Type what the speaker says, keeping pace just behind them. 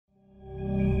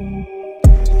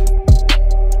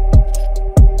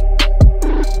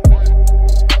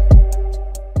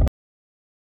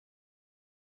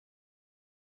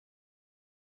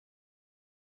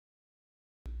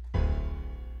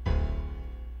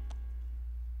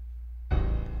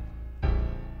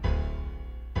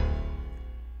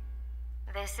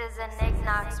This is a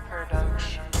Nickaknoxx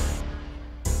production.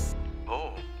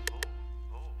 Oh.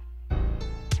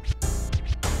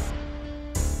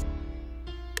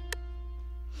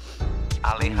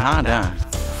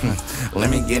 ALEJANDON. Let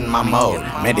me get in my mode.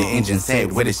 Made the engine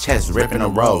save with his chest ripping the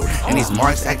road. And these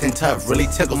marks acting tough really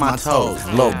tickle my toes.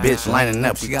 Little bitch lining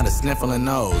up, she got a sniffling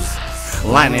nose.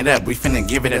 Line it up, we finna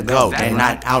give it a go. They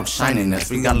not outshining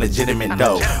us, we got legitimate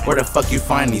dough. Where the fuck you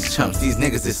find these chumps? These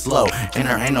niggas is slow, and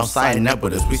there ain't no siding up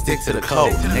with us. We stick to the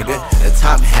code, nigga. The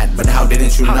top hat, but how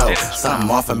didn't you know? Something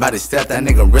off about his step, that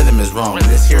nigga rhythm is wrong.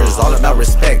 This here is all about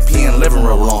respect, peeing living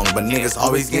real long. But niggas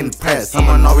always getting pressed,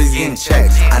 someone always getting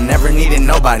checked. I never needed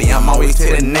nobody, I'm always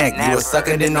to the neck. You a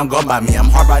sucker, then don't go by me, I'm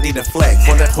hard body to flex.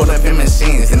 Pull up in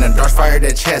machines, and the darts fire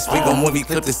their chest. We gon' movie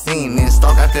clip the scene, then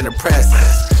stalk after the press.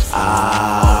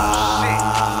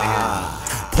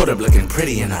 Put up looking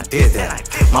pretty and I did that.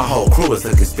 My whole crew was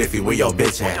looking spiffy, where your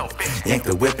bitch at? Yanked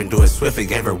the whip and do it swiftly,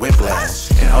 gave her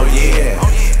whiplash. And oh yeah,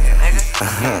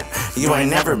 you ain't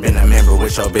never been a member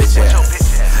with your bitch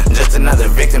at. Just another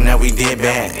victim that we did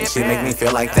bad. And she make me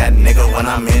feel like that nigga when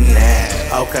I'm in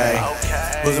that. Okay,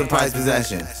 who's the prized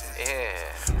possession?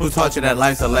 Who taught you that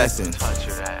life's a lesson?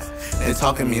 They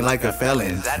talking me like a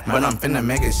felon, but I'm finna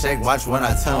make it shake, watch what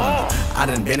I tell them. I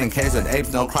done been in caves with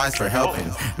apes, no cries for helping.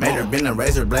 Made her bend a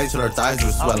razor blade till her thighs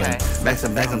were swelling. Back to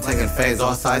back, I'm taking phase,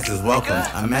 all sizes welcome.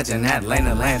 Imagine that, lane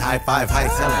to lane, high five, high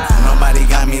selling. Nobody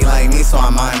got me like me, so I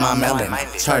mind my melon.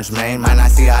 Church man, might not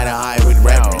see eye to eye with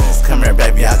reverence. Come here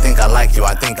baby, I think I like you,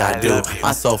 I think I do.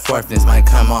 My soul forthness might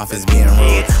come off as being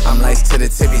rude. I'm laced to the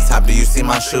tippy top, do you see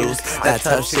my shoes? That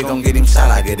tough shit gon' get him shot,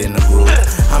 I get in the groove.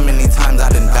 How many times I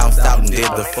done bounced out and did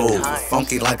the fool?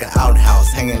 Funky like an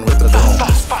outhouse, hanging with the boom.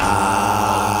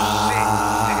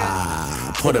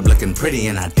 Put up looking pretty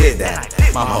and I did that.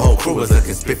 My whole crew was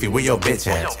looking spiffy, where your bitch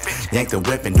at? Yanked the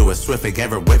whip and do it swiftly,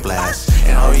 gave her whiplash.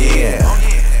 And oh yeah,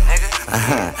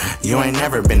 you ain't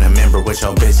never been a member with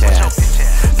your bitch ass.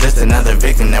 Just another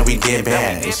victim that we did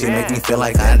bad. And she make me feel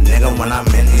like that nigga when I'm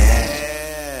in that.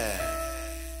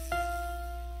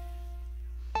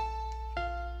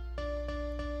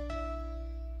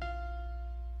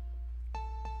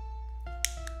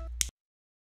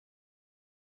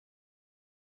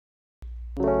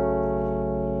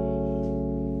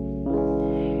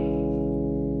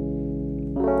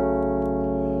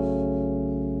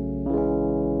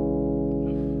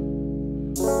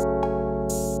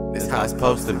 This how it's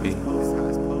supposed to be. Is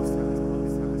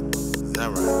that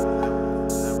right?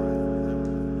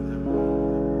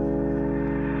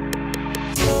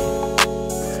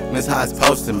 This how it's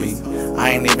supposed to be.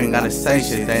 I ain't even gotta say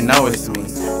shit, they know it's me.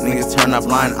 Niggas turn up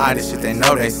blind eye to shit they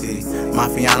know they see. My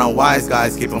Fiano wise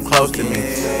guys keep them close to me.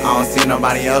 I don't see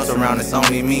nobody else around, it's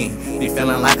only me. Be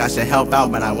feeling like I should help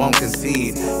out, but I won't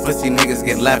concede. Pussy niggas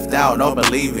get left out, don't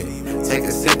believe it. Take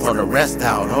a sip, pour the rest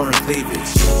out, hold her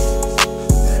cleavage.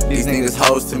 These niggas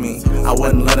hoes to me. I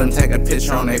wouldn't let them take a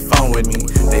picture on their phone with me.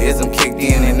 The ism kicked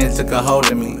in and it took a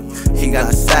hold of me. He got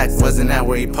a sack, wasn't that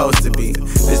where he supposed to be?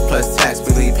 This plus tax,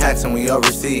 we leave packs and we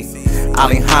overseas.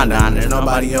 ALEJANDON, there's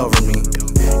nobody over me.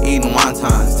 Eating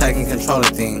wontons, taking control of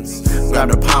things. Grab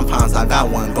the pom-poms, I got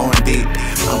one, going deep.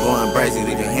 I'm going brazy,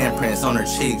 leaving handprints on her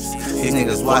cheeks. These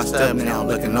niggas washed up now,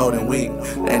 looking old and weak.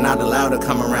 They not allowed to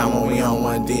come around when we on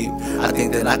one deep. I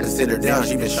think that I can sit her down,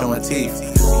 she been showing teeth.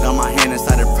 Got my hand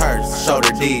inside her purse,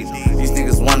 shoulder deep. These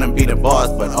niggas wanna be the boss,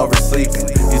 but oversleeping.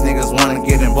 These niggas wanna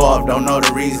get involved, don't know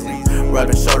the reason.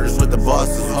 Rubbing shoulders with the boss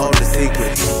who hold the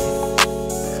secret.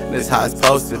 This how it's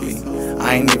supposed to be.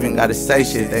 I ain't even gotta say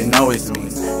shit, they know it's me.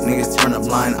 Niggas turn a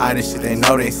blind eye to shit they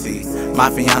know they see. My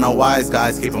Fiano wise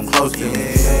guys keep them close to me.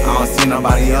 I don't see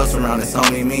nobody else around, it's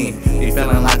only me. Be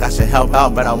feeling like I should help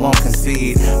out, but I won't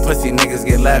concede. Pussy niggas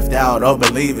get left out, oh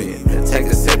believe it. Take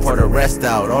a sip, pour the rest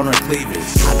out, on her cleavage.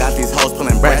 I got these hoes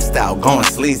pulling breast out, going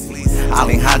sleazy.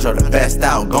 Alejandro the best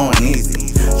out, going easy.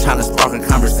 Tryna spark a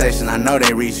conversation, I know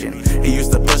they reaching. He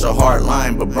used to push a hard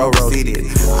line, but bro receded.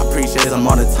 I appreciate them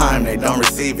all the time, they don't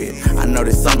receive it. I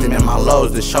noticed something in my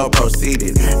lows, the show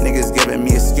proceeded. Niggas giving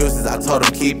me excuses, I told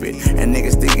them keep it. And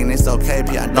niggas thinking it's okay,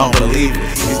 but I don't believe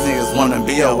it. These niggas wanna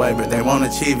be away, but they won't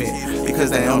achieve it. Because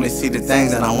they only see the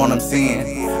things that I want them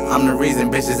seeing. I'm the reason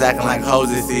bitches acting like hoes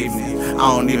this evening.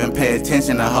 I don't even pay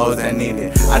attention to hoes that need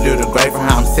it. I do the great for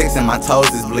how I'm 6 and my toes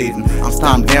is bleeding. I'm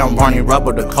stomped down, Barney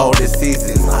Rubble, the coldest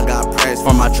seasons. I got praise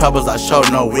for my troubles, I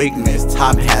showed no weakness.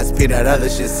 Top hats, P, that other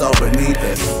shit so beneath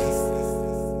us.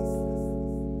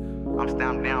 I'm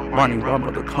stomped down, Barney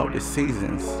Rubble, the coldest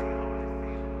seasons.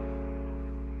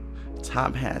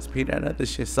 Top hats, P, that other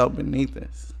shit so beneath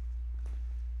us.